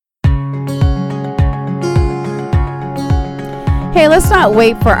Hey, let's not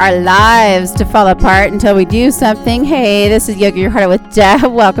wait for our lives to fall apart until we do something. Hey, this is Yoga Your Heart Out with Deb.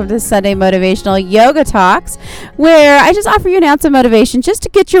 Welcome to Sunday Motivational Yoga Talks, where I just offer you an ounce of motivation just to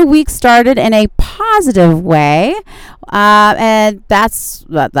get your week started in a positive way. And that's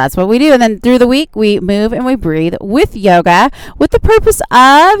what we do. And then through the week, we move and we breathe with yoga with the purpose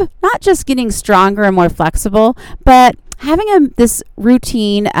of not just getting stronger and more flexible, but having this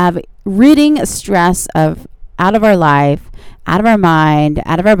routine of ridding stress out of our life, out of our mind,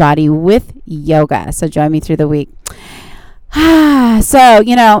 out of our body with yoga. So join me through the week. So,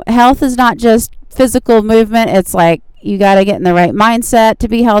 health is not just physical movement. It's like you got to get in the right mindset to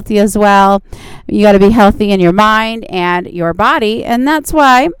be healthy as well. You got to be healthy in your mind and your body. And that's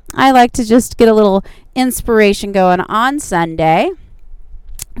why I like to just get a little inspiration going on Sunday,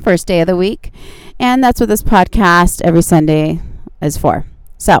 first day of the week. And that's what this podcast every Sunday is for.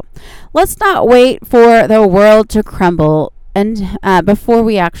 So let's not wait for the world to crumble and before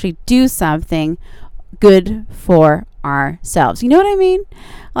we actually do something good for ourselves. You know what I mean?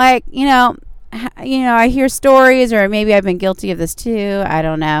 Like, I hear stories, or maybe I've been guilty of this too, I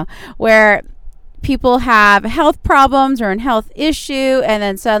don't know, where people have health problems or a health issue, and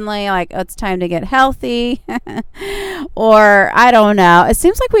then suddenly, it's time to get healthy. Or, I don't know. It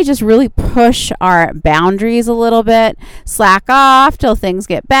seems like we just really push our boundaries a little bit, slack off till things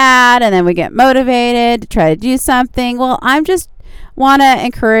get bad, and then we get motivated to try to do something. Well, I'm just want to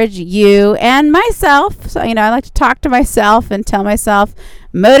encourage you and myself. So, I like to talk to myself and tell myself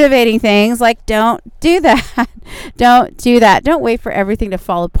motivating things like, don't do that. Don't do that. Don't wait for everything to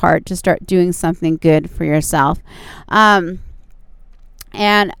fall apart to start doing something good for yourself. And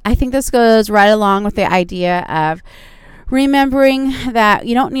I think this goes right along with the idea of remembering that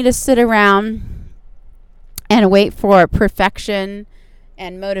you don't need to sit around and wait for perfection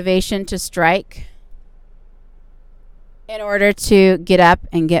and motivation to strike in order to get up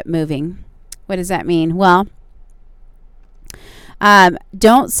and get moving. What does that mean? Well,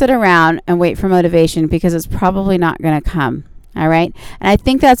 don't sit around and wait for motivation, because it's probably not going to come. All right. And I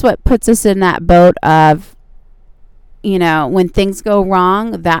think that's what puts us in that boat of, when things go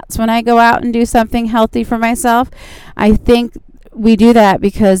wrong, that's when I go out and do something healthy for myself. I think we do that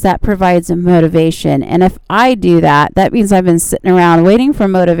because that provides a motivation. And if I do that, that means I've been sitting around waiting for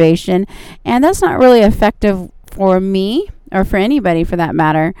motivation, and that's not really effective for me, or for anybody for that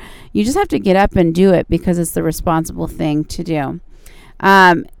matter. You just have to get up and do it because it's the responsible thing to do.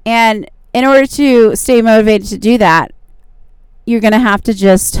 And in order to stay motivated to do that, you're going to have to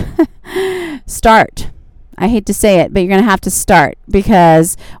just start. I hate to say it, but you're going to have to start,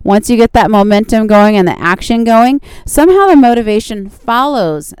 because once you get that momentum going and the action going, somehow the motivation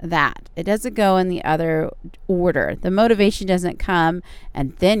follows that. It doesn't go in the other order. The motivation doesn't come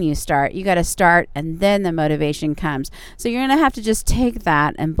and then you start. You got to start and then the motivation comes. So you're going to have to just take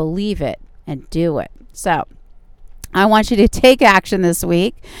that and believe it and do it. So I want you to take action this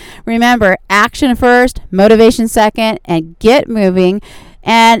week. Remember, action first, motivation second, and get moving.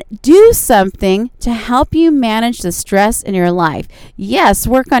 And do something to help you manage the stress in your life. Yes,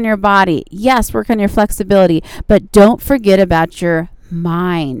 work on your body. Yes, work on your flexibility. But don't forget about your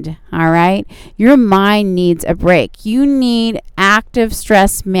mind, all right? Your mind needs a break. You need active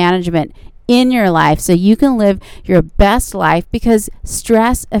stress management in your life so you can live your best life, because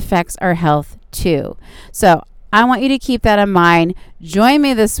stress affects our health too. So I want you to keep that in mind. Join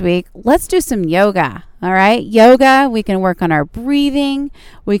me this week. Let's do some yoga. All right. Yoga, we can work on our breathing.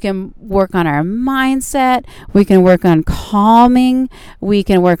 We can work on our mindset. We can work on calming. We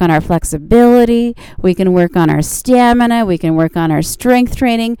can work on our flexibility. We can work on our stamina. We can work on our strength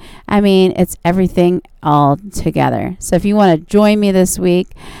training. I mean, it's everything all together. So if you want to join me this week,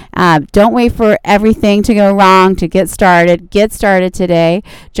 don't wait for everything to go wrong to get started. Get started today.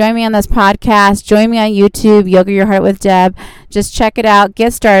 Join me on this podcast. Join me on YouTube, Yoga Your Heart with Deb. Just check it out.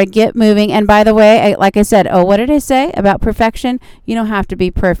 Get started. Get moving. And by the way, like I said, what did I say about perfection? You don't have to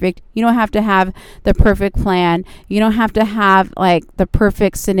be perfect. You don't have to have the perfect plan. You don't have to have the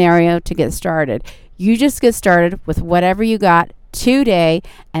perfect scenario to get started. You just get started with whatever you got today,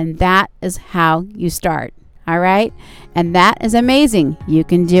 and that is how you start. All right? And that is amazing. You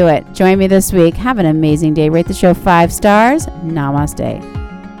can do it. Join me this week. Have an amazing day. Rate the show 5 stars. Namaste.